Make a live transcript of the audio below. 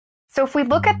So if we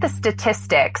look at the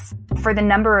statistics for the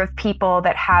number of people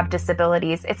that have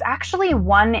disabilities, it's actually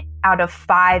 1 out of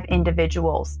 5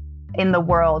 individuals in the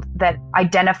world that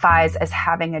identifies as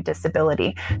having a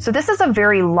disability. So this is a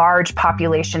very large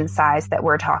population size that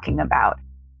we're talking about.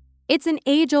 It's an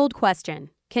age-old question.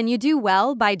 Can you do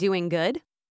well by doing good?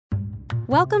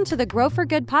 Welcome to the Grow for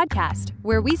Good podcast,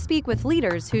 where we speak with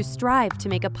leaders who strive to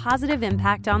make a positive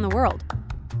impact on the world.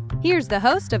 Here's the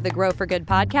host of the Grow for Good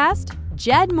podcast,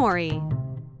 Jed Morey.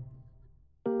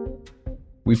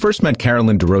 We first met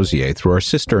Carolyn Desrosiers through our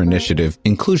sister initiative,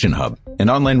 Inclusion Hub, an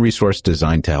online resource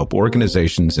designed to help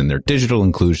organizations in their digital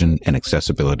inclusion and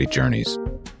accessibility journeys.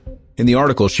 In the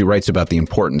article, she writes about the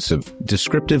importance of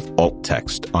descriptive alt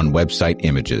text on website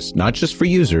images, not just for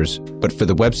users, but for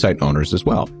the website owners as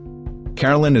well.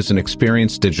 Carolyn is an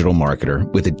experienced digital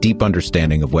marketer with a deep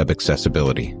understanding of web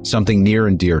accessibility, something near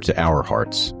and dear to our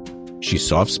hearts. She's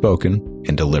soft-spoken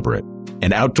and deliberate,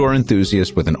 an outdoor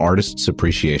enthusiast with an artist's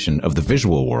appreciation of the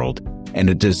visual world and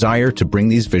a desire to bring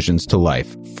these visions to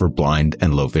life for blind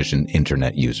and low-vision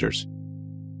internet users.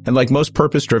 And like most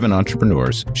purpose-driven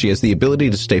entrepreneurs, she has the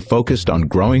ability to stay focused on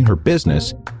growing her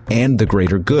business and the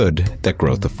greater good that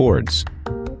growth affords.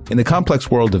 In the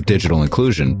complex world of digital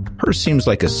inclusion, hers seems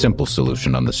like a simple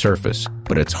solution on the surface,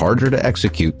 but it's harder to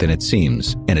execute than it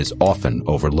seems and is often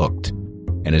overlooked.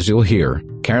 And as you'll hear,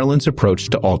 Carolyn's approach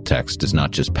to alt text is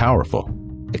not just powerful,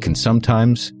 it can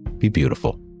sometimes be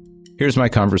beautiful. Here's my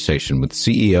conversation with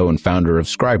CEO and founder of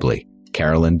Scribely,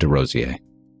 Carolyn Desrosiers.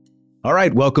 All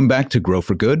right, welcome back to Grow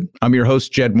for Good. I'm your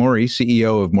host, Jed Morey,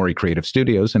 CEO of Morey Creative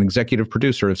Studios and executive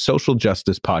producer of social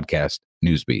justice podcast,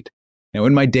 Newsbeat. Now,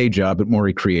 in my day job at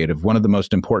Morey Creative, one of the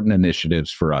most important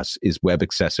initiatives for us is web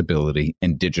accessibility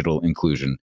and digital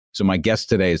inclusion. So my guest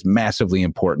today is massively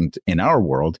important in our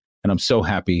world, and I'm so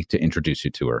happy to introduce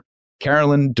you to her.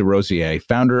 Carolyn Desrosiers,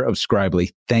 founder of Scribely,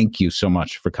 thank you so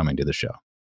much for coming to the show.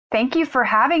 Thank you for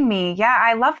having me. Yeah,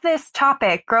 I love this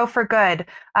topic, Grow for Good.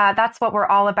 That's what we're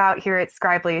all about here at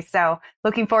Scribely. So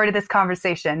looking forward to this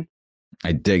conversation.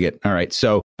 I dig it. All right.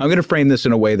 So I'm going to frame this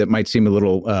in a way that might seem a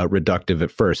little reductive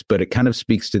at first, but it kind of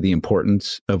speaks to the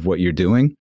importance of what you're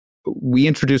doing. We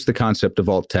introduced the concept of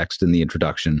alt text in the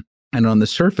introduction, and on the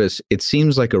surface, it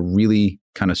seems like a really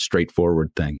kind of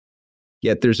straightforward thing.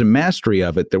 Yet there's a mastery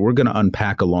of it that we're going to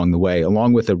unpack along the way,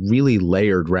 along with a really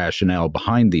layered rationale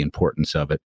behind the importance of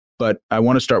it. But I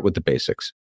want to start with the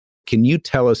basics. Can you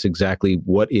tell us exactly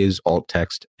what is alt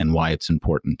text and why it's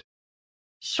important?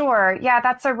 Sure. Yeah,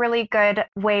 that's a really good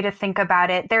way to think about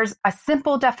it. There's a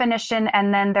simple definition,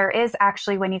 and then there is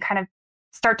actually, when you kind of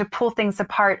start to pull things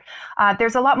apart,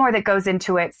 there's a lot more that goes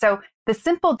into it. So the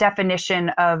simple definition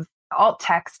of alt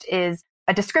text is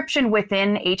a description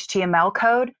within HTML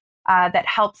code that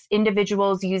helps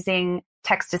individuals using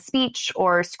text-to-speech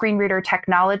or screen reader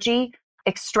technology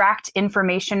extract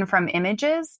information from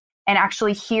images and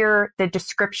actually hear the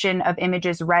description of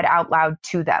images read out loud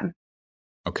to them.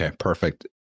 Okay, perfect.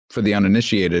 For the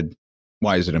uninitiated,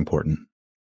 why is it important?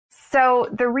 So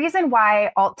the reason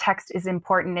why alt text is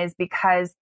important is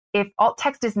because if alt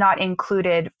text is not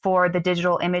included for the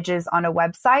digital images on a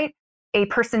website, a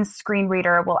person's screen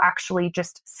reader will actually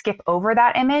just skip over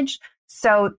that image.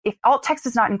 So if alt text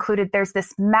is not included, there's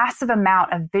this massive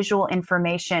amount of visual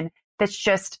information that's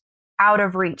just out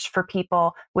of reach for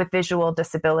people with visual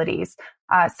disabilities.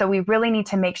 So we really need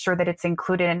to make sure that it's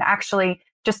included. And actually,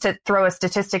 just to throw a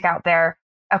statistic out there,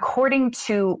 according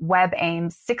to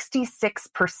WebAIM,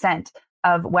 66%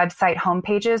 of website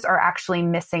homepages are actually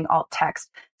missing alt text.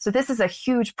 So this is a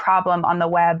huge problem on the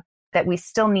web that we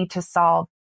still need to solve.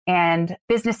 And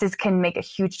businesses can make a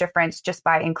huge difference just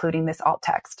by including this alt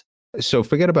text. So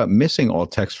forget about missing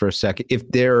alt text for a second. If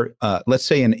they're, let's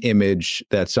say an image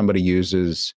that somebody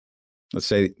uses, let's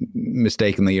say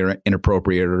mistakenly or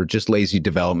inappropriate or just lazy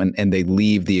development, and they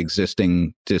leave the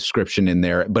existing description in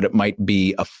there, but it might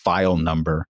be a file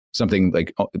number, something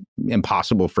like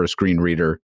impossible for a screen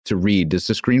reader to read. Does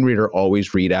the screen reader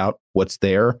always read out what's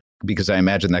there? Because I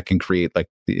imagine that can create like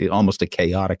almost a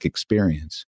chaotic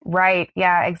experience. Right.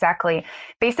 Yeah, exactly.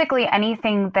 Basically,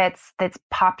 anything that's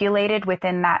populated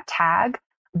within that tag,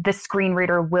 the screen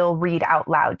reader will read out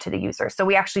loud to the user. So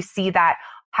we actually see that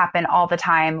happen all the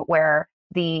time where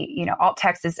the alt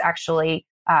text is actually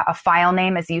a file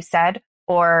name, as you said,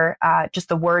 or just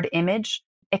the word image.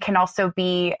 It can also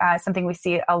be something we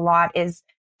see a lot is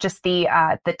just the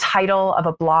title of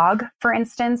a blog, for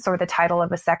instance, or the title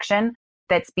of a section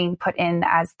that's being put in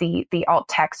as the alt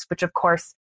text, which of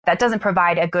course that doesn't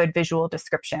provide a good visual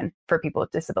description for people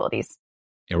with disabilities.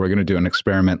 Yeah, we're going to do an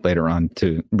experiment later on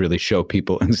to really show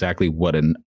people exactly what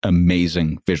an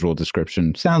amazing visual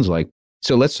description sounds like.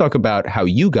 So let's talk about how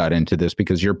you got into this,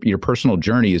 because your personal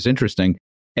journey is interesting.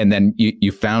 And then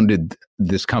you founded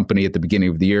this company at the beginning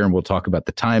of the year, and we'll talk about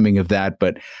the timing of that.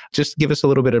 But just give us a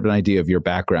little bit of an idea of your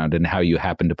background and how you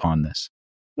happened upon this.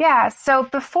 Yeah, so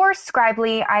before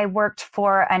Scribely, I worked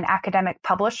for an academic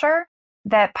publisher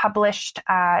that published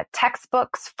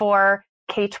textbooks for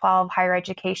K-12 higher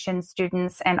education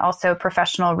students and also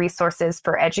professional resources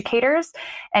for educators.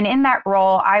 And in that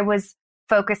role, I was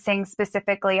focusing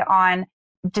specifically on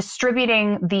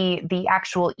distributing the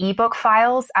actual ebook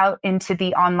files out into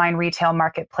the online retail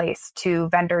marketplace to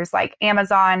vendors like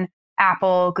Amazon,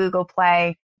 Apple, Google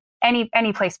Play, any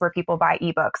place where people buy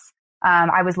ebooks.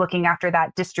 I was looking after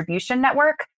that distribution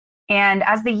network. And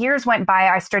as the years went by,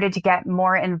 I started to get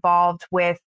more involved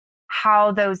with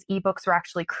how those ebooks were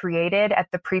actually created at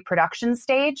the pre-production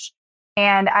stage.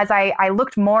 And as I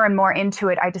looked more and more into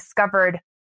it, I discovered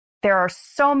there are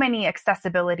so many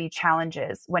accessibility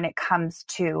challenges when it comes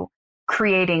to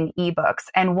creating ebooks.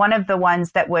 And one of the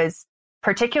ones that was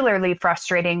particularly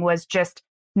frustrating was just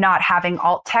not having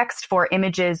alt text for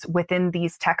images within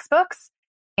these textbooks.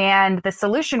 And the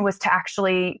solution was to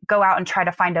actually go out and try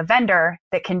to find a vendor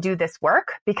that can do this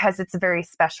work, because it's a very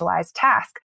specialized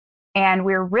task. And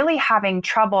we're really having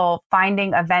trouble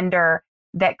finding a vendor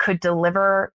that could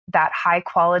deliver that high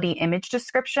quality image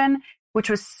description, which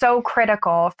was so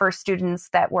critical for students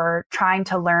that were trying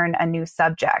to learn a new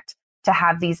subject to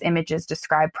have these images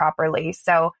described properly.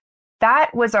 So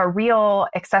that was a real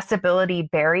accessibility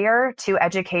barrier to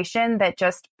education that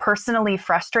just personally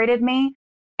frustrated me.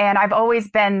 And I've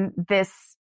always been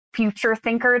this future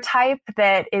thinker type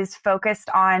that is focused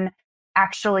on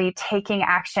actually taking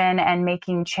action and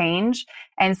making change.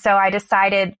 And so I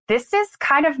decided this is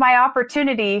kind of my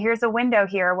opportunity. Here's a window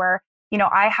here where,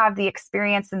 I have the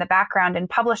experience in the background in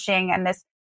publishing and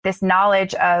this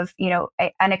knowledge of, an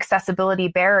accessibility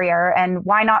barrier. And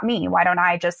why not me? Why don't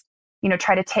I just,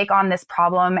 try to take on this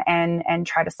problem and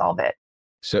try to solve it?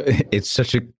 So it's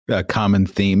such a common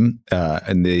theme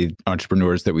in the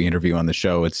entrepreneurs that we interview on the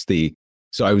show.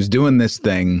 So I was doing this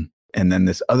thing, and then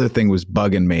this other thing was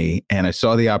bugging me, and I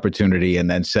saw the opportunity and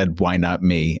then said, why not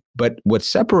me? But what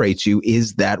separates you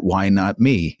is that why not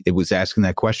me? It was asking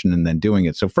that question and then doing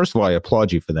it. So first of all, I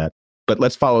applaud you for that. But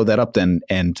let's follow that up then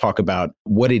and talk about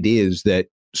what it is that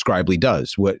Scribely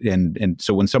does. And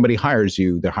so when somebody hires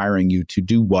you, they're hiring you to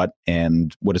do what,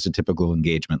 and what does a typical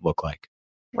engagement look like?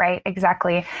 Right,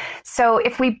 exactly. So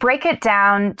if we break it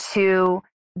down to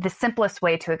the simplest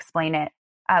way to explain it,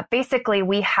 basically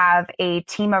we have a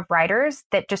team of writers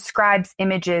that describes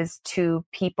images to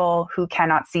people who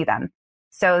cannot see them.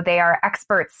 So they are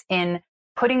experts in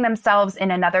putting themselves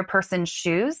in another person's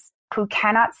shoes who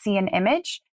cannot see an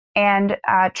image and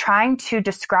trying to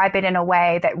describe it in a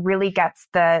way that really gets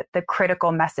the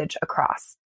critical message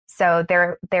across. So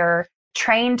they're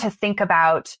trained to think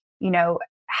about,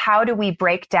 how do we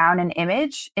break down an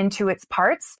image into its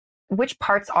parts? Which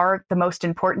parts are the most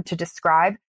important to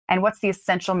describe? And what's the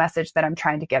essential message that I'm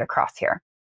trying to get across here?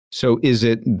 So is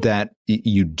it that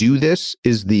you do this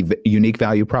is the unique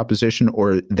value proposition,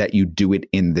 or that you do it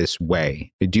in this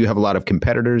way? Do you have a lot of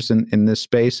competitors in this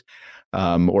space?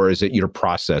 Or is it your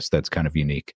process that's kind of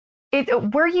unique?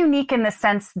 We're unique in the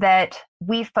sense that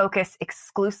we focus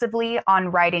exclusively on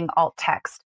writing alt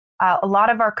text. A lot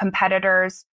of our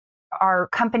competitors are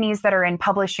companies that are in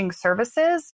publishing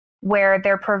services, where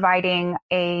they're providing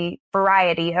a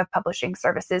variety of publishing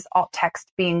services, alt text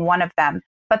being one of them,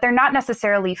 but they're not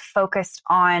necessarily focused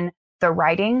on the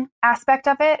writing aspect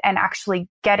of it and actually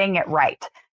getting it right.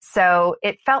 So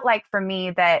it felt like for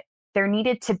me that there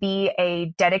needed to be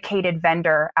a dedicated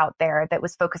vendor out there that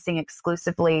was focusing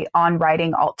exclusively on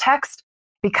writing alt text,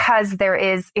 because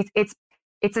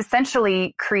it's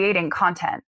essentially creating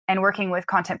content and working with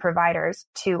content providers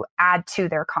to add to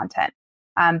their content,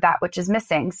 that which is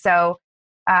missing. So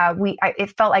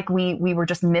it felt like we were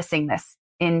just missing this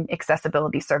in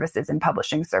accessibility services and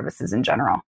publishing services in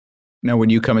general. Now,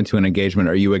 when you come into an engagement,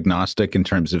 are you agnostic in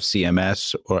terms of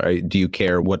CMS, or do you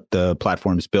care what the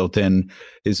platform is built in?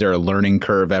 Is there a learning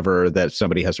curve ever that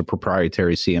somebody has a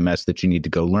proprietary CMS that you need to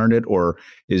go learn it? Or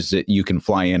is it you can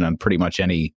fly in on pretty much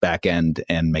any back end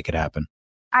and make it happen?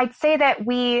 I'd say that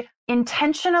we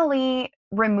intentionally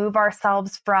remove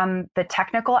ourselves from the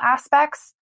technical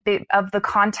aspects of the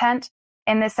content,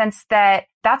 in the sense that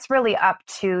that's really up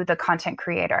to the content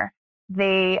creator.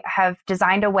 They have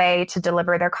designed a way to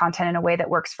deliver their content in a way that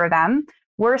works for them.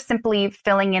 We're simply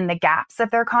filling in the gaps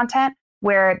of their content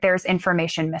where there's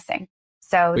information missing.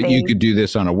 But you could do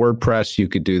this on a WordPress. You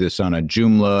could do this on a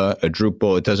Joomla, a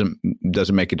Drupal. It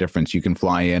doesn't make a difference. You can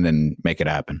fly in and make it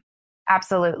happen.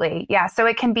 Absolutely. Yeah. So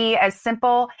it can be as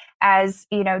simple as,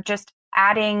 just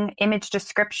adding image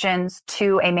descriptions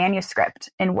to a manuscript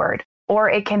in Word, or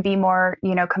it can be more,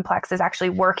 complex, as actually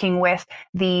working with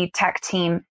the tech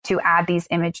team to add these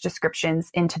image descriptions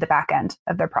into the back end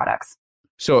of their products.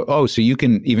 So you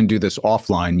can even do this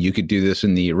offline. You could do this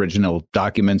in the original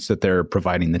documents that they're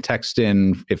providing the text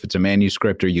in, if it's a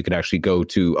manuscript, or you could actually go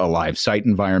to a live site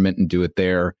environment and do it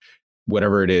there.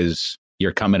 Whatever it is,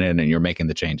 you're coming in and you're making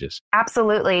the changes.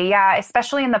 Absolutely. Yeah.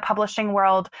 Especially in the publishing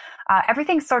world,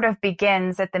 everything sort of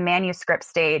begins at the manuscript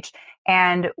stage.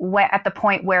 And at the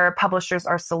point where publishers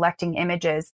are selecting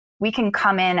images, we can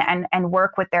come in and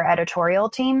work with their editorial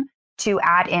team to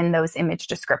add in those image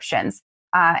descriptions.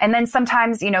 And then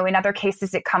sometimes, in other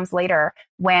cases, it comes later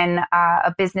when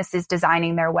a business is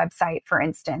designing their website, for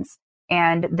instance,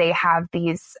 and they have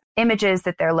these images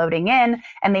that they're loading in,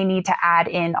 and they need to add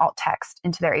in alt text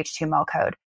into their HTML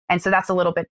code. And so that's a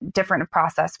little bit different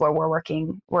process where we're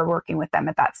working with them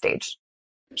at that stage.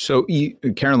 So,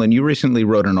 Carolyn, you recently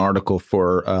wrote an article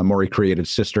for Maury Creative's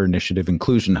sister initiative,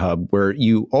 Inclusion Hub, where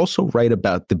you also write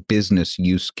about the business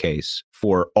use case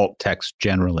for alt text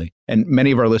generally. And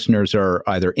many of our listeners are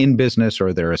either in business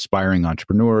or they're aspiring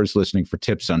entrepreneurs listening for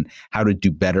tips on how to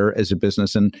do better as a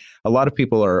business. And a lot of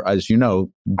people are, as you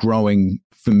know, growing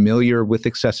familiar with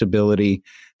accessibility.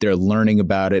 They're learning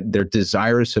about it. They're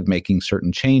desirous of making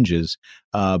certain changes,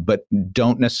 but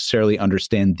don't necessarily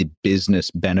understand the business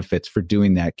benefits for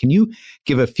doing that. Can you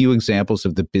give a few examples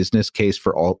of the business case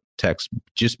for alt text,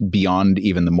 just beyond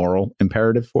even the moral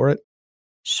imperative for it?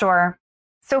 Sure.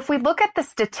 So if we look at the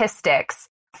statistics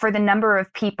for the number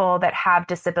of people that have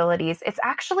disabilities, it's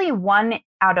actually 1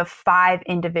 out of 5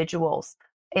 individuals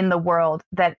in the world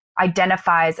that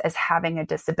identifies as having a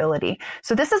disability.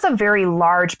 So this is a very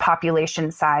large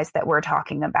population size that we're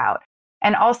talking about.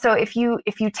 And also, if you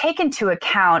take into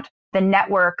account the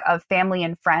network of family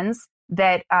and friends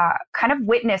that kind of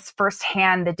witness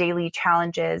firsthand the daily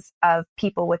challenges of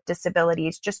people with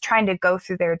disabilities, just trying to go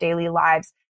through their daily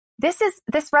lives, this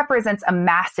represents a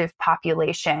massive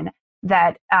population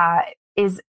that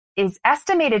is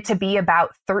estimated to be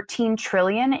about 13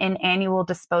 trillion in annual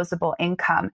disposable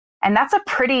income. And that's a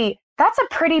pretty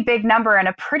big number and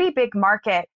a pretty big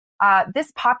market.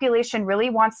 This population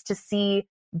really wants to see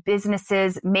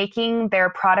businesses making their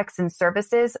products and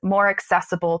services more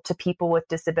accessible to people with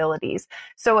disabilities.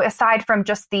 So aside from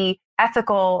just the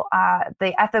ethical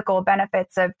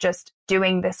benefits of just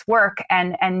doing this work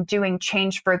and doing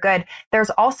change for good, there's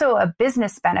also a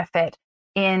business benefit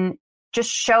in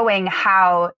just showing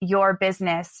how your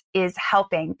business is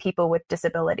helping people with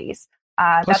disabilities.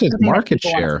 Plus, it's market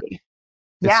share.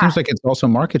 It seems like it's also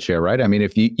market share, right? I mean,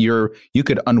 if you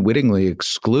could unwittingly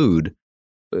exclude,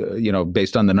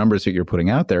 based on the numbers that you're putting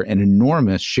out there, an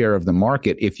enormous share of the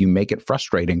market if you make it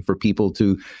frustrating for people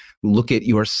to look at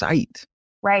your site.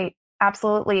 Right.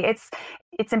 Absolutely.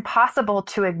 It's impossible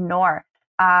to ignore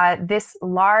this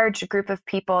large group of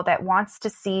people that wants to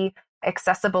see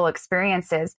accessible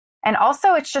experiences. And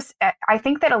also, I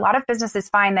think that a lot of businesses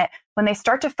find that when they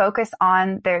start to focus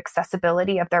on the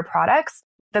accessibility of their products,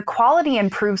 the quality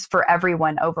improves for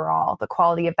everyone overall, the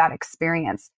quality of that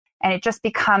experience. And it just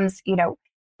becomes,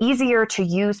 easier to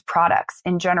use products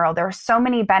in general. There are so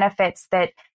many benefits that,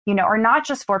 are not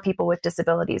just for people with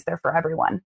disabilities, they're for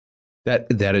everyone.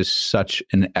 That is such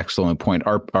an excellent point.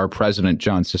 Our president,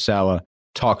 John Sisala,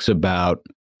 talks about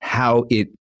how it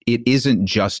isn't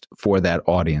just for that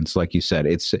audience. Like you said,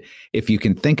 if you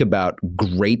can think about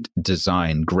great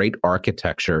design, great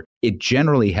architecture, it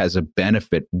generally has a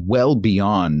benefit well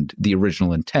beyond the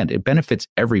original intent. It benefits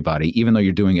everybody, even though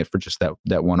you're doing it for just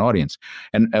that one audience.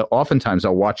 And oftentimes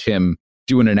I'll watch him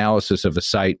do an analysis of a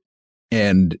site,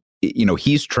 and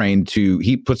he's trained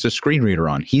he puts a screen reader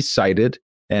on. He's sighted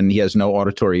and he has no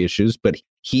auditory issues, but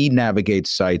he navigates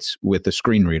sites with a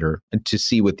screen reader to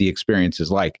see what the experience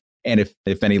is like. And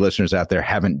if any listeners out there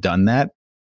haven't done that,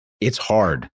 it's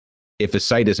hard if a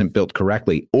site isn't built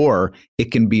correctly, or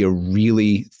it can be a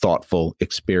really thoughtful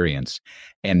experience.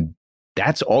 And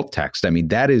that's alt text. I mean,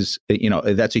 that's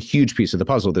a huge piece of the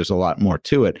puzzle. There's a lot more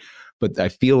to it. But I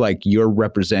feel like you're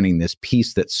representing this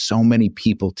piece that so many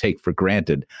people take for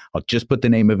granted. I'll just put the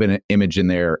name of an image in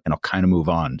there and I'll kind of move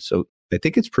on. So I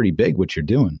think it's pretty big what you're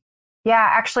doing. Yeah,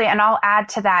 actually, and I'll add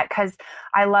to that because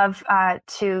I love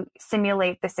to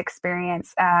simulate this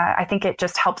experience. I think it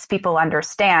just helps people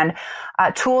understand.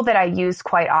 A tool that I use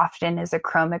quite often is a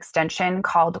Chrome extension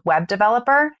called Web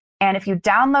Developer. And if you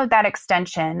download that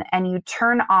extension and you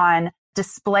turn on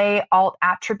display alt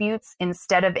attributes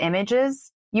instead of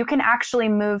images, you can actually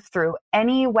move through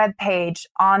any web page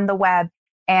on the web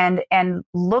and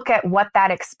look at what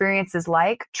that experience is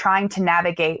like trying to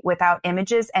navigate without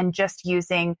images and just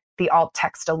using the alt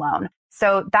text alone.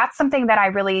 So that's something that I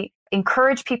really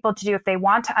encourage people to do if they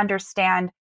want to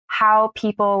understand how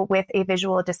people with a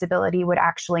visual disability would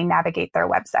actually navigate their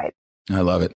website. I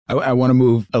love it. I want to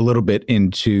move a little bit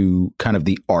into kind of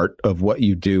the art of what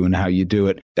you do and how you do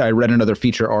it. I read another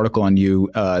feature article on you,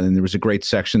 and there was a great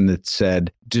section that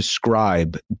said,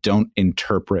 describe, don't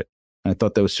interpret. And I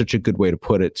thought that was such a good way to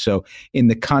put it. So in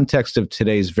the context of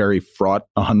today's very fraught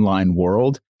online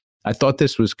world, I thought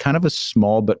this was kind of a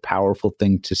small but powerful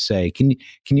thing to say. Can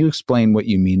you explain what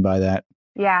you mean by that?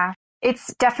 Yeah.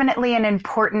 It's definitely an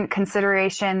important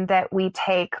consideration that we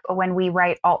take when we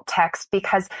write alt text,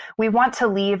 because we want to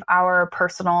leave our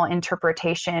personal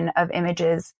interpretation of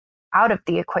images out of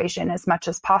the equation as much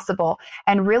as possible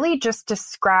and really just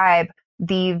describe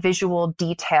the visual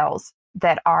details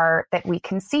that we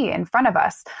can see in front of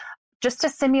us, just to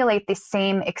simulate the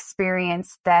same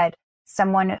experience that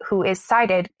someone who is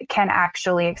sighted can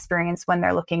actually experience when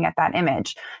they're looking at that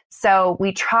image. So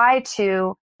we try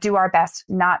to do our best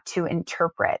not to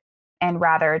interpret and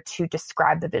rather to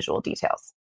describe the visual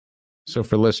details. So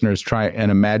for listeners, try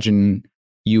and imagine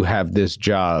you have this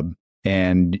job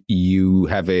and you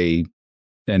have an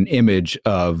image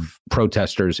of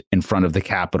protesters in front of the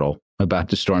Capitol about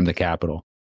to storm the Capitol.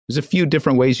 There's a few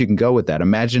different ways you can go with that.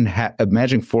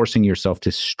 Imagine forcing yourself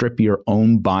to strip your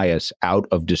own bias out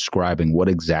of describing what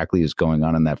exactly is going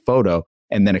on in that photo,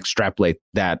 and then extrapolate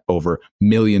that over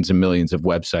millions and millions of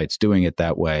websites doing it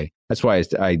that way. That's why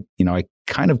I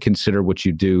kind of consider what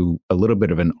you do a little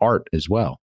bit of an art as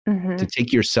well. Mm-hmm. To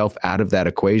take yourself out of that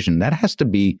equation, that has to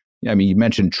be, you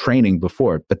mentioned training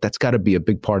before, but that's got to be a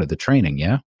big part of the training,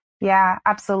 yeah? Yeah,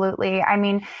 absolutely.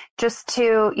 Just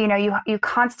to, you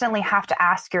constantly have to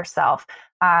ask yourself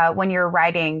when you're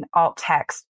writing alt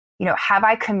text, have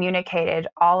I communicated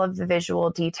all of the visual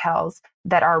details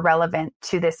that are relevant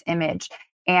to this image?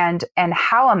 And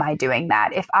how am I doing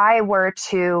that? If I were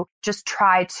to just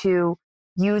try to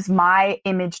use my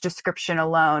image description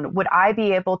alone, would I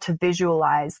be able to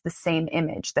visualize the same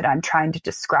image that I'm trying to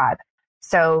describe?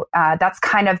 So that's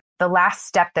kind of the last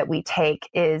step that we take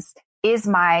is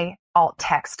my alt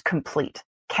text complete?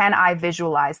 Can I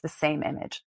visualize the same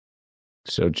image?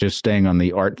 So just staying on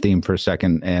the art theme for a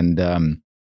second, and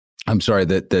I'm sorry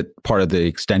that part of the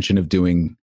extension of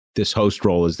doing this host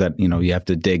role is that, you have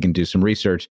to dig and do some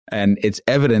research. And it's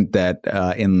evident that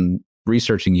in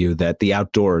researching you, that the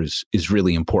outdoors is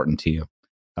really important to you.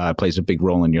 It plays a big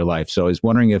role in your life. So I was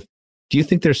wondering do you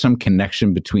think there's some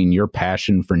connection between your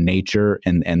passion for nature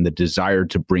and the desire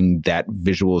to bring that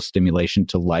visual stimulation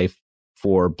to life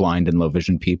for blind and low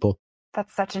vision people?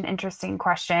 That's such an interesting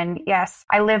question. Yes,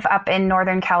 I live up in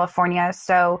Northern California,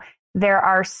 so there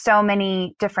are so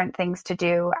many different things to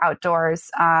do outdoors.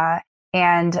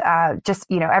 Just,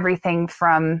 everything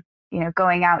from,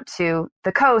 going out to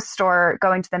the coast or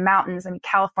going to the mountains.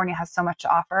 California has so much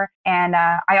to offer. And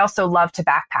I also love to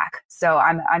backpack. So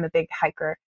I'm a big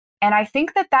hiker. And I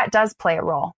think that does play a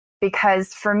role,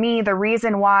 because for me, the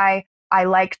reason why I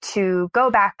like to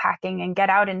go backpacking and get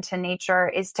out into nature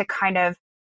is to kind of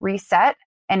reset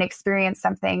and experience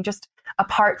something just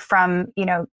apart from,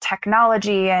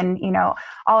 technology and,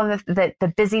 all of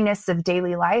the busyness of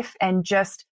daily life, and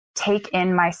just take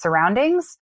in my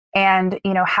surroundings and,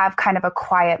 have kind of a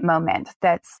quiet moment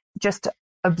that's just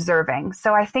observing.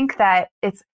 So I think that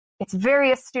it's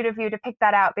very astute of you to pick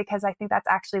that out, because I think that's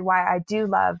actually why I do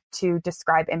love to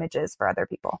describe images for other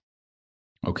people.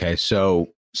 Okay. So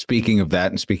speaking of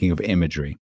that and speaking of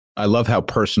imagery, I love how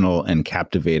personal and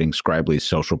captivating Scribely's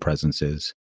social presence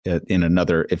is.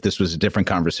 If this was a different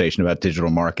conversation about digital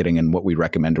marketing and what we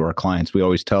recommend to our clients, we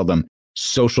always tell them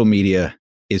social media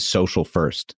is social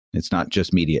first. It's not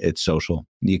just media, it's social.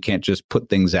 You can't just put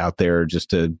things out there just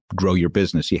to grow your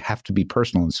business. You have to be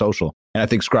personal and social. And I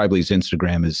think Scribely's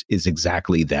Instagram is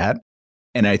exactly that.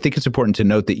 And I think it's important to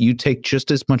note that you take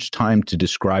just as much time to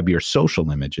describe your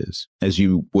social images as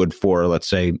you would for, let's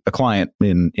say, a client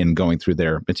in going through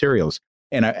their materials.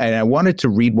 And I wanted to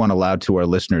read one aloud to our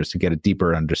listeners to get a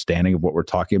deeper understanding of what we're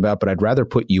talking about, but I'd rather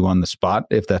put you on the spot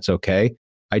if that's okay.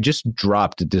 I just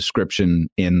dropped a description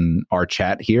in our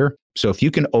chat here. So if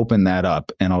you can open that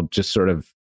up, and I'll just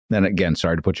then again,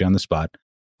 sorry to put you on the spot,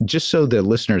 just so the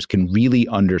listeners can really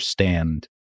understand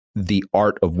the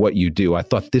art of what you do. I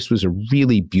thought this was a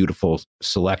really beautiful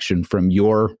selection from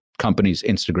your company's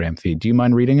Instagram feed. Do you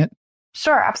mind reading it?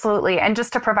 Sure, absolutely. And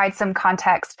just to provide some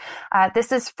context,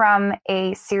 this is from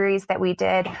a series that we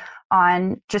did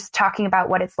on just talking about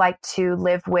what it's like to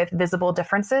live with visible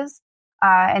differences.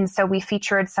 And so we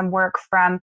featured some work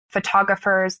from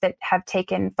photographers that have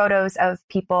taken photos of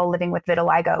people living with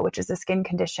vitiligo, which is a skin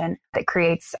condition that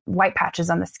creates white patches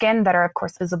on the skin that are, of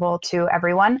course, visible to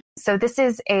everyone. So this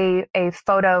is a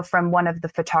photo from one of the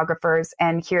photographers,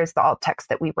 and here's the alt text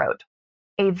that we wrote.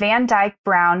 A Van Dyke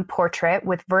brown portrait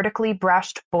with vertically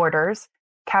brushed borders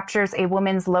captures a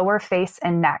woman's lower face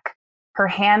and neck. Her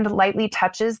hand lightly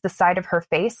touches the side of her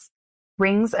face,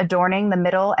 rings adorning the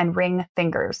middle and ring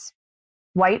fingers.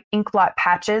 White inkblot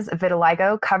patches of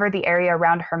vitiligo cover the area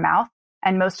around her mouth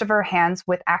and most of her hands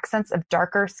with accents of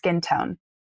darker skin tone.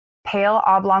 Pale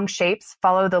oblong shapes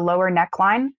follow the lower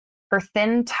neckline. Her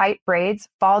thin, tight braids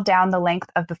fall down the length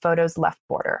of the photo's left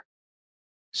border.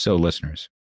 So listeners,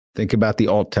 think about the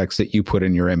alt text that you put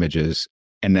in your images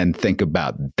and then think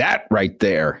about that right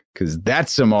there, because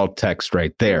that's some alt text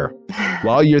right there.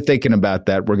 While you're thinking about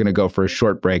that, we're going to go for a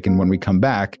short break. And when we come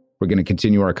back, we're going to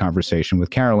continue our conversation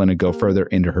with Carolyn and go further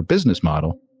into her business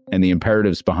model and the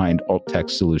imperatives behind alt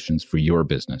text solutions for your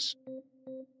business.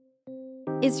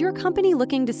 Is your company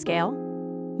looking to scale?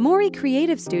 Mori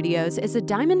Creative Studios is a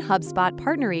Diamond HubSpot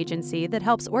partner agency that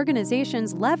helps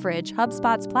organizations leverage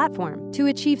HubSpot's platform to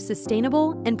achieve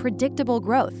sustainable and predictable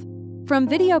growth. From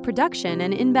video production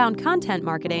and inbound content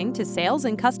marketing to sales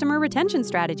and customer retention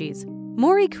strategies,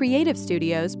 Mori Creative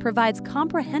Studios provides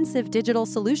comprehensive digital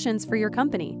solutions for your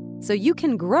company so you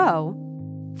can grow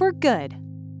for good.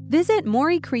 Visit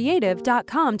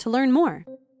moricreative.com to learn more.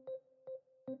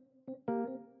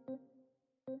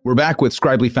 We're back with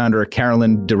Scribely founder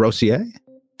Carolyn Desrosiers.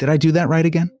 Did I do that right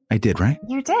again? I did, right?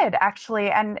 You did, actually.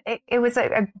 And it was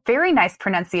a very nice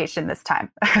pronunciation this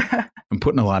time. I'm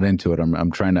putting a lot into it.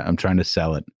 I'm trying to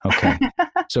sell it. Okay.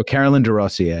 So Carolyn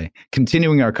Desrosiers,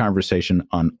 continuing our conversation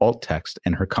on alt text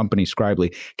and her company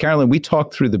Scribely. Carolyn, we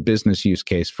talked through the business use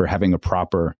case for having a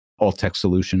proper alt text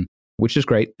solution, which is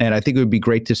great. And I think it would be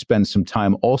great to spend some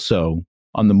time also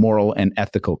on the moral and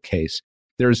ethical case.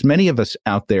 There's many of us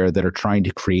out there that are trying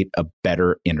to create a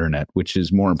better internet, which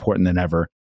is more important than ever.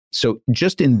 So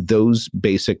just in those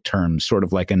basic terms, sort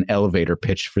of like an elevator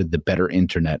pitch for the better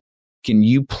internet, can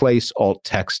you place alt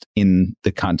text in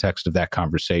the context of that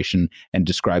conversation and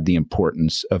describe the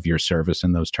importance of your service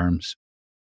in those terms?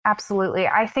 Absolutely.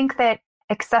 I think that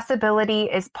accessibility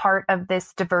is part of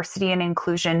this diversity and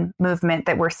inclusion movement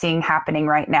that we're seeing happening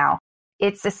right now.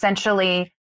 It's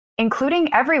essentially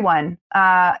including everyone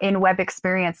in web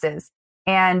experiences.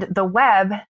 And the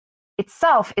web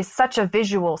itself is such a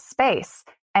visual space.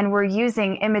 And we're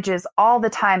using images all the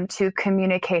time to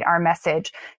communicate our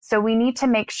message. So we need to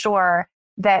make sure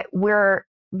that we're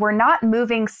not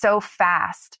moving so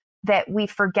fast that we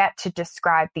forget to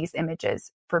describe these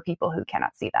images for people who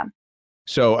cannot see them.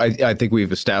 So I think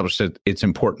we've established that it's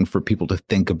important for people to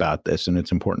think about this, and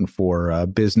it's important for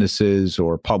businesses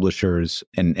or publishers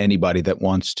and anybody that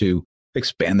wants to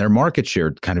expand their market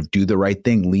share, kind of do the right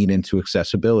thing, lean into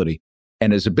accessibility.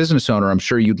 And as a business owner, I'm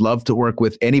sure you'd love to work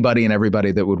with anybody and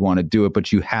everybody that would want to do it,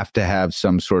 but you have to have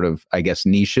some sort of, I guess,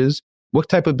 niches. What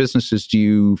type of businesses do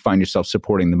you find yourself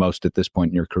supporting the most at this point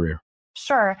in your career?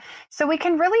 Sure. So we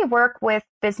can really work with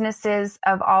businesses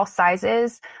of all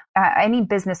sizes, any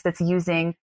business that's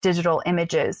using digital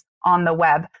images on the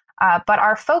web. But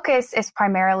our focus is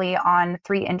primarily on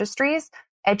 3 industries: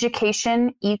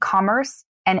 education, e-commerce,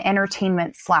 and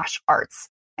entertainment/arts.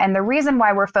 And the reason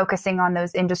why we're focusing on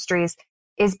those industries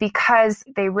is because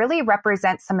they really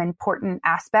represent some important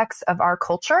aspects of our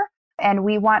culture. And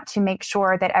we want to make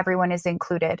sure that everyone is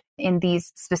included in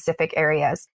these specific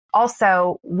areas.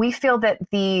 Also, we feel that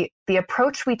the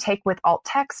approach we take with alt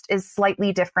text is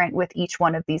slightly different with each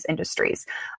one of these industries.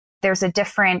 There's a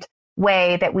different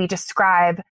way that we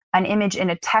describe an image in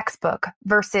a textbook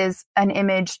versus an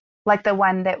image like the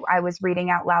one that I was reading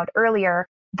out loud earlier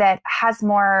that has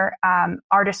more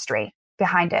artistry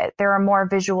behind it. There are more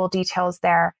visual details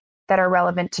there that are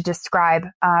relevant to describe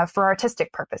for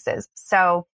artistic purposes.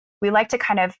 So we like to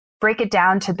kind of break it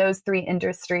down to those 3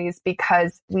 industries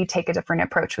because we take a different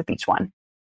approach with each one.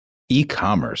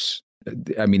 E-commerce.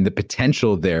 I mean, the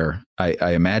potential there,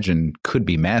 I imagine, could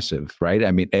be massive, right?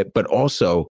 I mean, but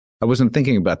also, I wasn't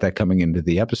thinking about that coming into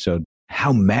the episode,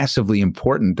 how massively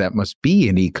important that must be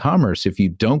in e-commerce if you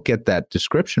don't get that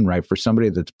description right for somebody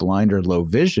that's blind or low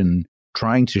vision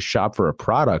trying to shop for a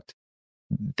product.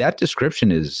 That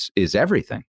description is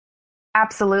everything.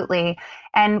 Absolutely.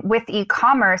 And with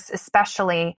e-commerce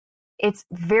especially, it's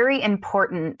very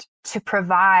important to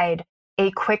provide a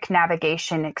quick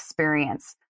navigation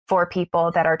experience for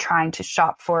people that are trying to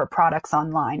shop for products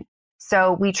online.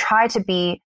 So we try to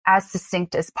be as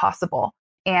succinct as possible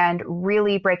and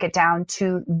really break it down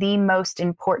to the most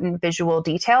important visual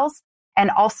details. And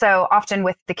also often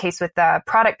with the case with the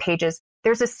product pages,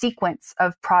 there's a sequence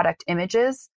of product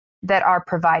images that are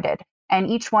provided. And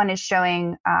each one is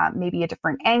showing maybe a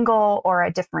different angle or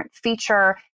a different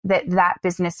feature that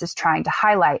business is trying to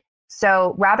highlight.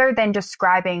 So rather than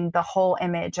describing the whole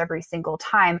image every single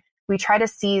time, we try to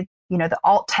see, the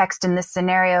alt text in this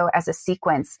scenario as a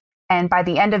sequence. And by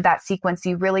the end of that sequence,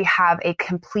 you really have a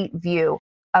complete view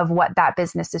of what that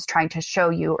business is trying to show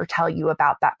you or tell you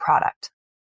about that product.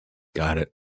 Got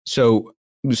it. So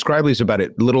Scribely is about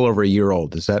a little over a year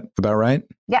old. Is that about right?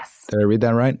 Yes. Did I read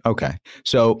that right? Okay.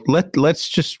 So let's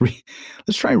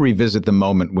try and revisit the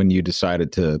moment when you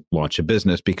decided to launch a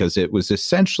business, because it was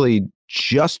essentially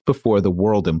just before the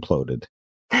world imploded.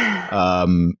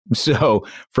 So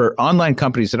for online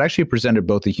companies, it actually presented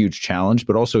both a huge challenge,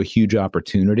 but also a huge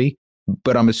opportunity.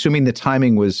 But I'm assuming the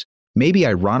timing was maybe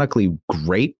ironically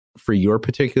great for your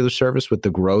particular service, with the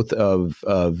growth of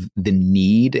the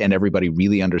need and everybody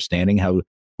really understanding how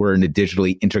we're in a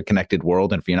digitally interconnected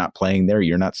world. And if you're not playing there,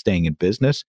 you're not staying in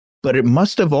business. But it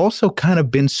must have also kind of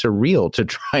been surreal to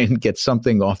try and get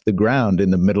something off the ground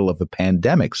in the middle of a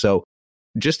pandemic. So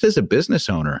just as a business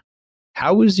owner,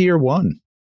 how was year one?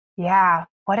 Yeah,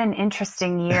 what an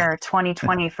interesting year,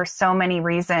 2020, for so many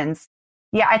reasons.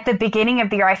 Yeah, at the beginning of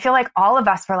the year, I feel like all of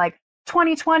us were like,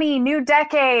 2020, new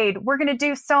decade, we're going to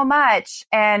do so much.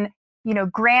 And,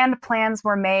 grand plans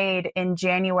were made in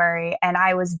January, and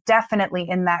I was definitely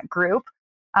in that group.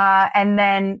 And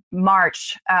then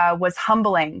March was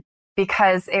humbling,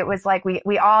 because it was like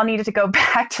we all needed to go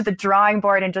back to the drawing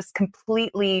board and just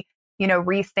completely,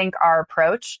 rethink our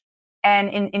approach. And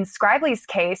in Scribely's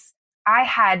case, I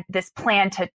had this plan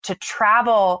to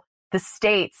travel the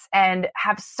States and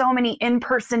have so many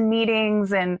in-person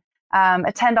meetings and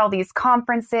attend all these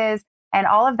conferences, and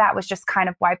all of that was just kind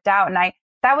of wiped out. And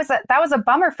that was a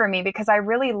bummer for me, because I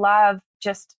really love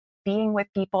just being with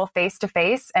people face to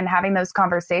face and having those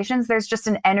conversations. There's just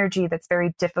an energy that's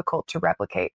very difficult to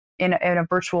replicate in a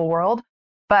virtual world.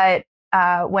 But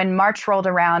when March rolled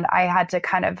around, I had to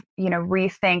kind of,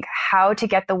 rethink how to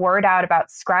get the word out about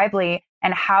Scribely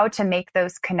and how to make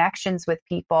those connections with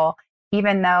people,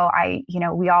 even though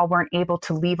we all weren't able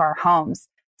to leave our homes.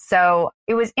 So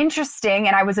it was interesting,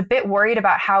 and I was a bit worried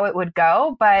about how it would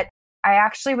go, but I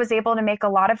actually was able to make a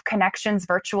lot of connections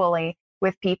virtually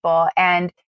with people.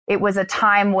 And it was a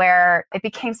time where it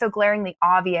became so glaringly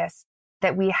obvious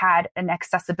that we had an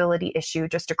accessibility issue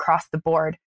just across the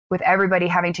board, with everybody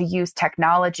having to use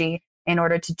technology in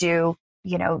order to do,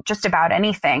 just about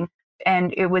anything.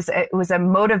 And it was a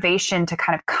motivation to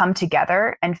kind of come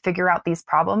together and figure out these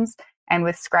problems. And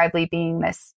with Scribely being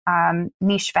this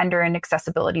niche vendor in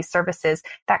accessibility services,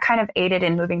 that kind of aided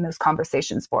in moving those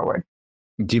conversations forward.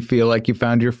 Do you feel like you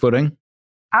found your footing?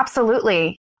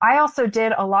 Absolutely. I also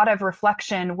did a lot of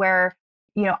reflection where,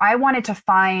 I wanted to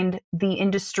find the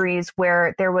industries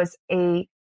where there was a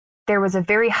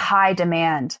very high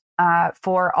demand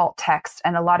for alt text,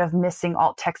 and a lot of missing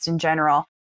alt text in general.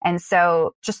 And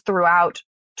so just throughout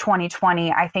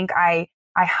 2020, I think I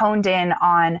honed in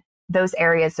on those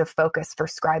areas of focus for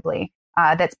Scribely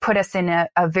that's put us in a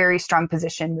very strong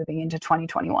position moving into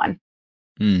 2021.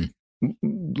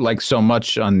 Like so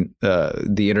much on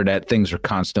the internet, things are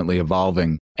constantly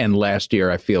evolving. And last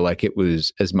year, I feel like it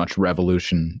was as much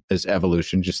revolution as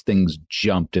evolution. Just things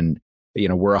jumped. And,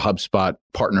 we're a HubSpot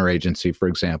partner agency, for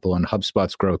example, and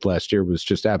HubSpot's growth last year was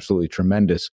just absolutely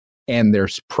tremendous. And their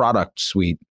product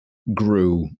suite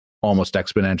grew almost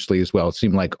exponentially as well. It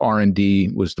seemed like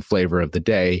R&D was the flavor of the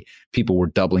day. People were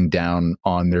doubling down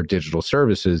on their digital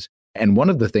services. And one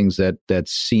of the things that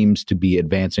seems to be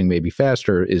advancing maybe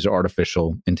faster is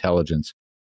artificial intelligence.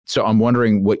 So I'm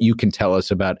wondering what you can tell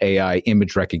us about AI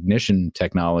image recognition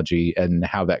technology and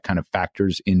how that kind of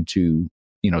factors into,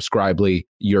 Scribely,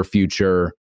 your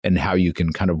future, and how you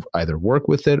can kind of either work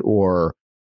with it or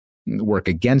work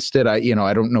against it. I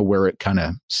don't know where it kind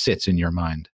of sits in your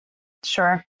mind.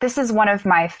 Sure. This is one of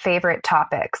my favorite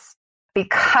topics,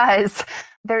 because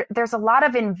there's a lot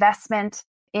of investment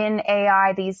in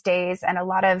AI these days, and a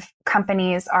lot of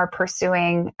companies are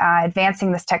pursuing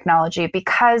advancing this technology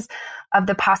because of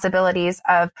the possibilities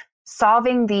of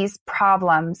solving these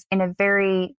problems in a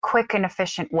very quick and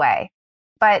efficient way.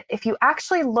 But if you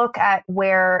actually look at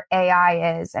where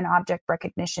AI is and object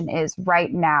recognition is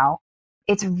right now,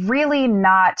 it's really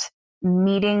not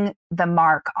meeting the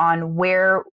mark on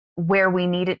where we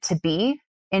need it to be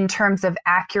in terms of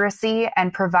accuracy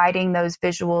and providing those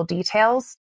visual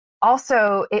details.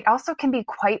 It also can be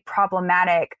quite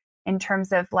problematic in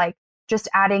terms of like just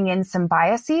adding in some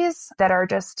biases that are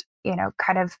just,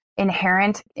 kind of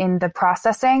inherent in the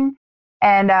processing.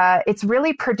 And it's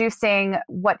really producing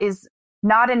what is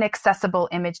not an accessible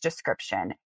image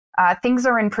description. Things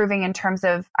are improving in terms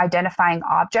of identifying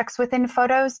objects within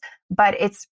photos, but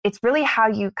it's really how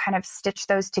you kind of stitch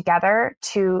those together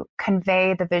to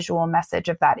convey the visual message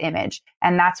of that image.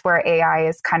 And that's where AI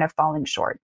is kind of falling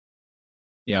short.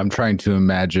 Yeah, I'm trying to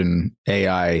imagine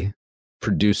AI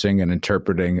producing and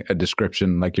interpreting a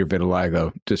description like your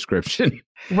vitiligo description.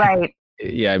 Right.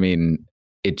 Yeah, I mean,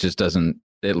 it just doesn't,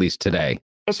 at least today,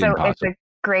 seem possible. It's a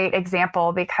great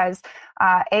example because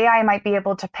AI might be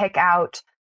able to pick out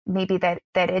maybe that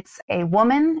it's a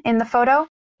woman in the photo.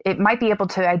 It might be able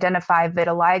to identify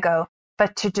vitiligo,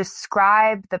 but to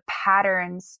describe the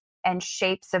patterns and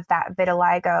shapes of that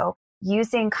vitiligo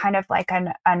using kind of like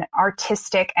an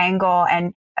artistic angle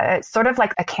and sort of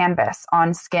like a canvas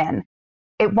on skin,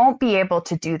 it won't be able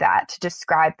to do that, to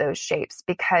describe those shapes,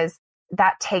 because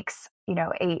that takes,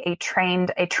 a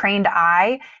trained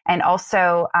eye, and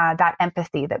also that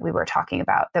empathy that we were talking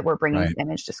about that we're bringing to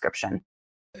image description.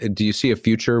 Do you see a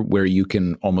future where you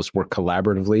can almost work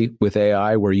collaboratively with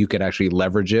AI, where you could actually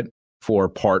leverage it for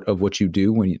part of what you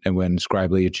do when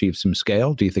Scribely achieves some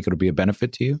scale? Do you think it'll be a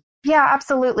benefit to you? Yeah,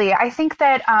 absolutely. I think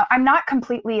that I'm not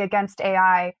completely against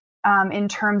AI in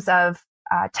terms of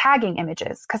tagging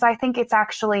images, because I think it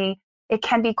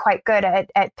can be quite good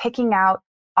at picking out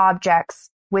objects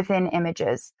within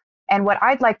images. And what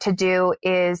I'd like to do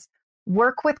is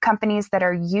work with companies that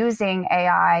are using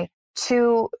AI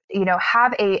to,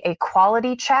 have a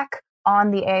quality check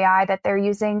on the AI that they're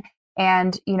using,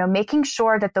 and, making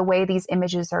sure that the way these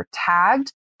images are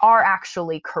tagged are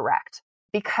actually correct.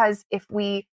 Because if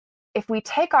we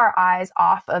take our eyes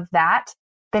off of that,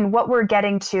 then what we're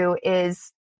getting to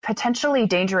is potentially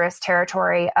dangerous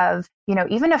territory of,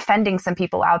 even offending some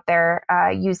people out there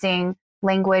using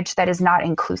language that is not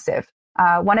inclusive.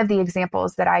 One of the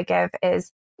examples that I give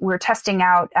is we're testing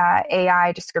out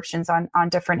AI descriptions on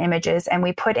different images, and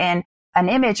we put in an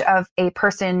image of a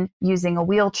person using a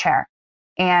wheelchair,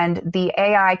 and the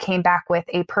AI came back with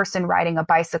a person riding a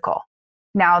bicycle.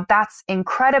 Now, that's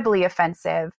incredibly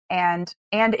offensive and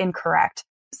incorrect.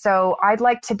 So I'd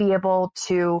like to be able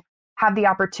to have the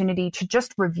opportunity to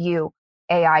just review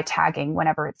AI tagging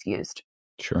whenever it's used.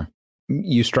 Sure.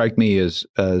 You strike me as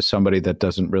somebody that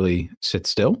doesn't really sit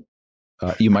still.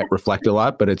 You might reflect a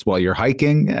lot, but it's while you're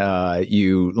hiking.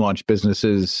 You launch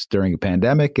businesses during a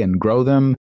pandemic and grow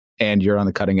them, and you're on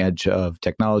the cutting edge of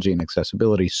technology and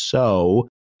accessibility. So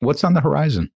what's on the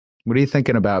horizon? What are you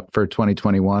thinking about for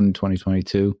 2021,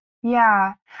 2022?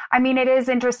 Yeah. I mean, it is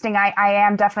interesting. I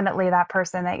am definitely that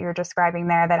person that you're describing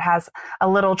there that has a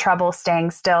little trouble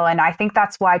staying still. And I think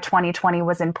that's why 2020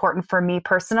 was important for me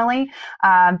personally,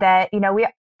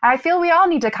 I feel we all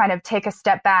need to kind of take a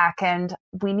step back, and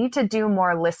we need to do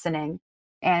more listening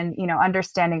and,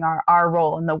 understanding our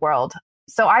role in the world.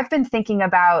 So I've been thinking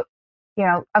about,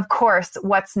 of course,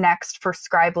 what's next for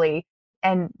Scribely.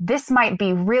 And this might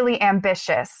be really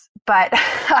ambitious, but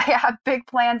I have big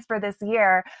plans for this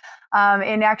year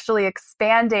in actually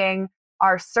expanding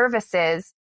our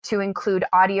services to include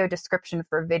audio description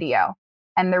for video.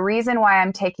 And the reason why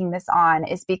I'm taking this on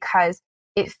is because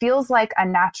it feels like a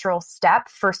natural step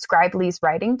for Scribely's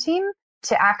writing team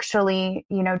to actually,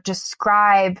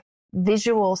 describe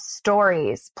visual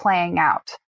stories playing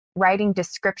out, writing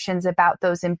descriptions about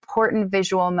those important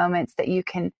visual moments that you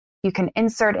can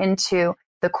insert into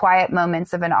the quiet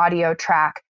moments of an audio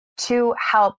track to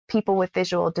help people with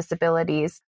visual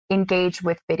disabilities engage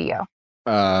with video.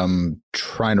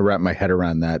 Trying to wrap my head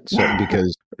around that.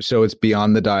 So it's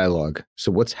beyond the dialogue.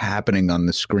 So what's happening on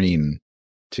the screen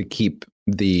to keep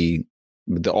the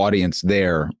audience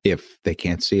there if they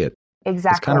can't see it?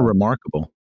 Exactly. It's kind of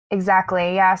remarkable.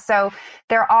 Exactly. Yeah. So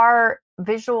there are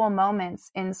visual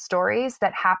moments in stories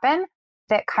that happen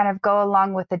that kind of go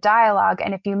along with the dialogue.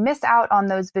 And if you miss out on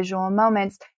those visual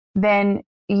moments, then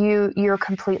you're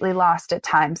completely lost at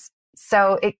times.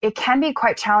 So it can be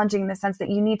quite challenging in the sense that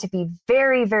you need to be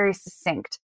very, very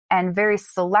succinct and very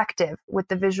selective with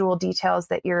the visual details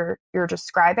that you're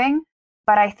describing.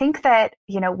 But I think that,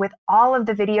 with all of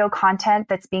the video content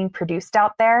that's being produced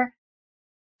out there,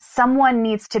 someone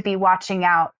needs to be watching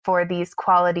out for these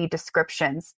quality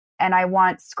descriptions. And I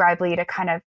want Scribely to kind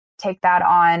of take that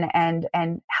on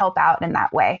and help out in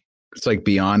that way. It's like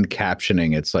beyond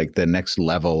captioning. It's like the next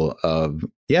level of,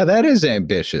 yeah, that is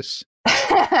ambitious.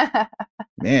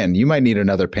 Man, you might need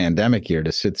another pandemic here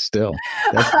to sit still.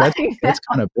 That's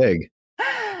kind of big.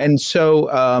 And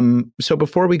so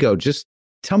before we go, just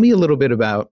tell me a little bit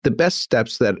about the best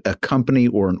steps that a company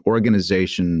or an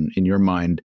organization in your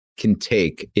mind can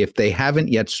take if they haven't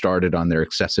yet started on their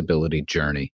accessibility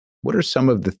journey. What are some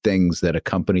of the things that a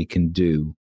company can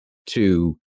do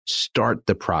to start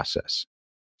the process?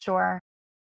 Sure.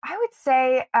 I would would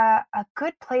say a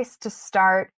good place to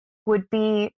start would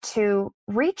be to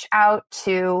reach out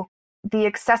to the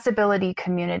accessibility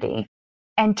community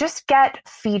and just get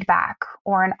feedback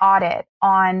or an audit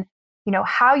on,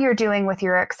 how you're doing with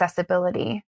your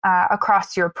accessibility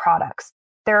across your products.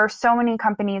 There are so many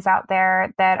companies out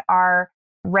there that are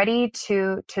ready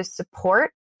to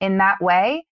support in that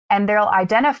way, and they'll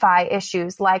identify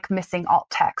issues like missing alt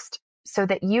text so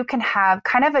that you can have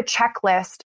kind of a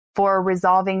checklist for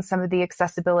resolving some of the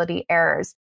accessibility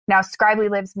errors. Now, Scribely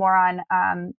lives more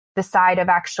on the side of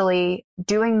actually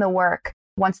doing the work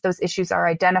once those issues are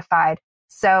identified.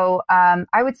 So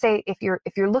I would say if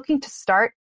you're looking to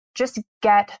start, just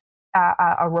get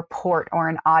a report or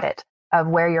an audit of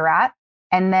where you're at,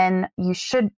 and then you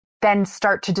should then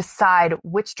start to decide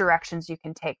which directions you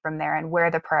can take from there and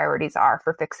where the priorities are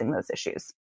for fixing those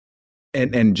issues.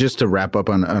 And just to wrap up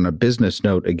on a business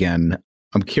note again,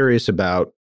 I'm curious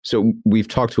about, so we've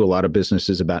talked to a lot of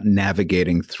businesses about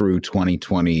navigating through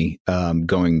 2020,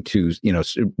 going to,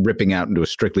 ripping out into a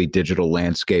strictly digital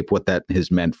landscape, what that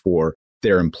has meant for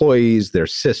their employees, their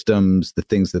systems, the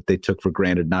things that they took for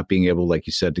granted, not being able, like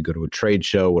you said, to go to a trade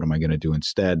show. What am I going to do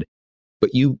instead?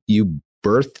 But you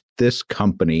birthed this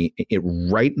company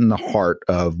right in the heart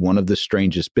of one of the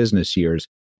strangest business years.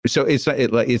 So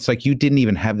it's like you didn't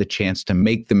even have the chance to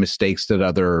make the mistakes that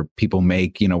other people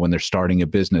make, when they're starting a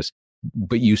business.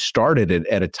 But you started it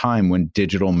at a time when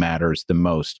digital matters the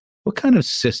most. What kind of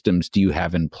systems do you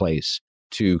have in place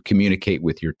to communicate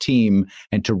with your team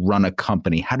and to run a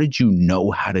company? How did you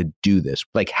know how to do this?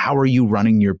 Like, how are you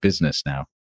running your business now?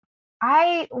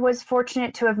 I was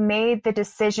fortunate to have made the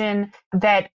decision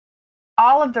that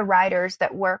all of the writers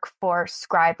that work for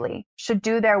Scribely should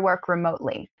do their work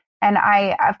remotely. And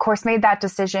I, of course, made that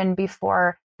decision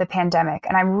before the pandemic.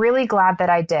 And I'm really glad that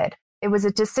I did. It was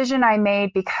a decision I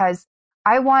made because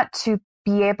I want to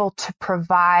be able to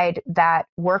provide that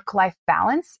work-life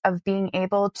balance of being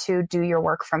able to do your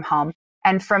work from home.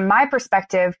 And from my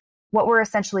perspective, what we're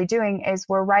essentially doing is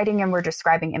we're writing and we're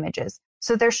describing images.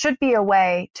 So there should be a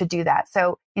way to do that.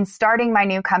 So in starting my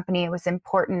new company, it was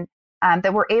important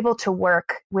that we're able to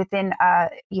work within a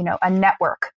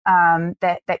network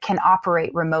that can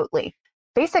operate remotely.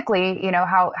 Basically,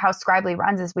 how Scribely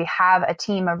runs is we have a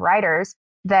team of writers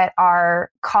that are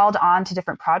called on to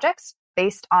different projects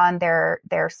based on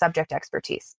their subject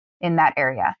expertise in that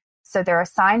area. So they're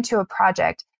assigned to a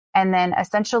project, and then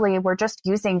essentially we're just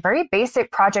using very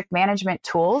basic project management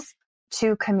tools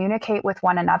to communicate with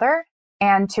one another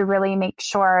and to really make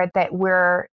sure that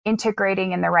we're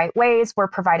integrating in the right ways. We're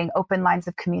providing open lines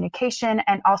of communication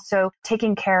and also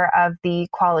taking care of the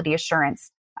quality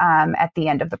assurance at the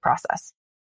end of the process.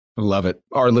 Love it.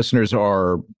 Our listeners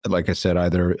are, like I said,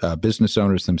 either business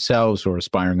owners themselves or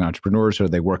aspiring entrepreneurs, or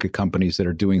they work at companies that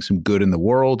are doing some good in the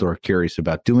world or curious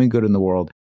about doing good in the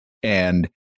world. And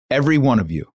every one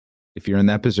of you, if you're in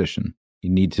that position,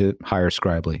 you need to hire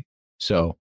Scribely.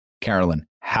 So, Carolyn,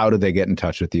 how do they get in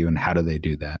touch with you and how do they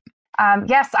do that?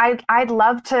 Yes, I'd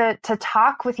love to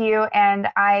talk with you, and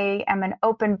I am an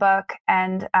open book,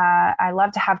 and I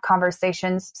love to have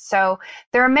conversations. So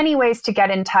there are many ways to get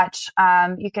in touch.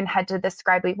 You can head to the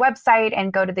Scribely website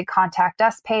and go to the Contact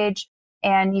Us page,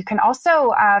 and you can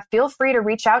also feel free to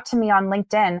reach out to me on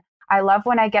LinkedIn. I love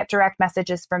when I get direct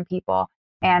messages from people,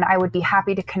 and I would be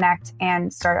happy to connect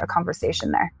and start a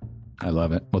conversation there. I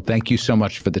love it. Well, thank you so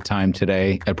much for the time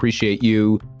today. I appreciate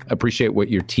you. Appreciate what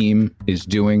your team is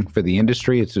doing for the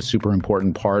industry. It's a super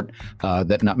important part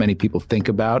that not many people think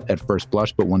about at first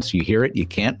blush, but once you hear it, you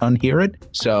can't unhear it.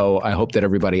 So I hope that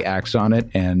everybody acts on it,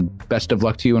 and best of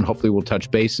luck to you. And hopefully we'll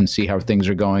touch base and see how things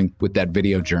are going with that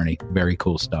video journey. Very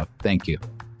cool stuff. Thank you.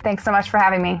 Thanks so much for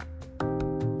having me.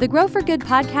 The Grow for Good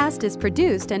podcast is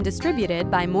produced and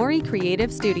distributed by Mori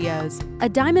Creative Studios, a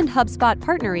Diamond HubSpot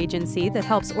partner agency that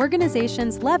helps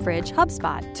organizations leverage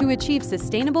HubSpot to achieve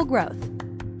sustainable growth.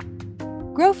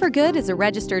 Grow for Good is a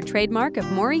registered trademark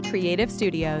of Mori Creative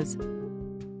Studios.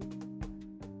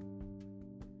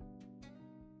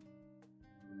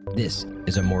 This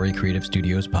is a Mori Creative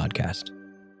Studios podcast.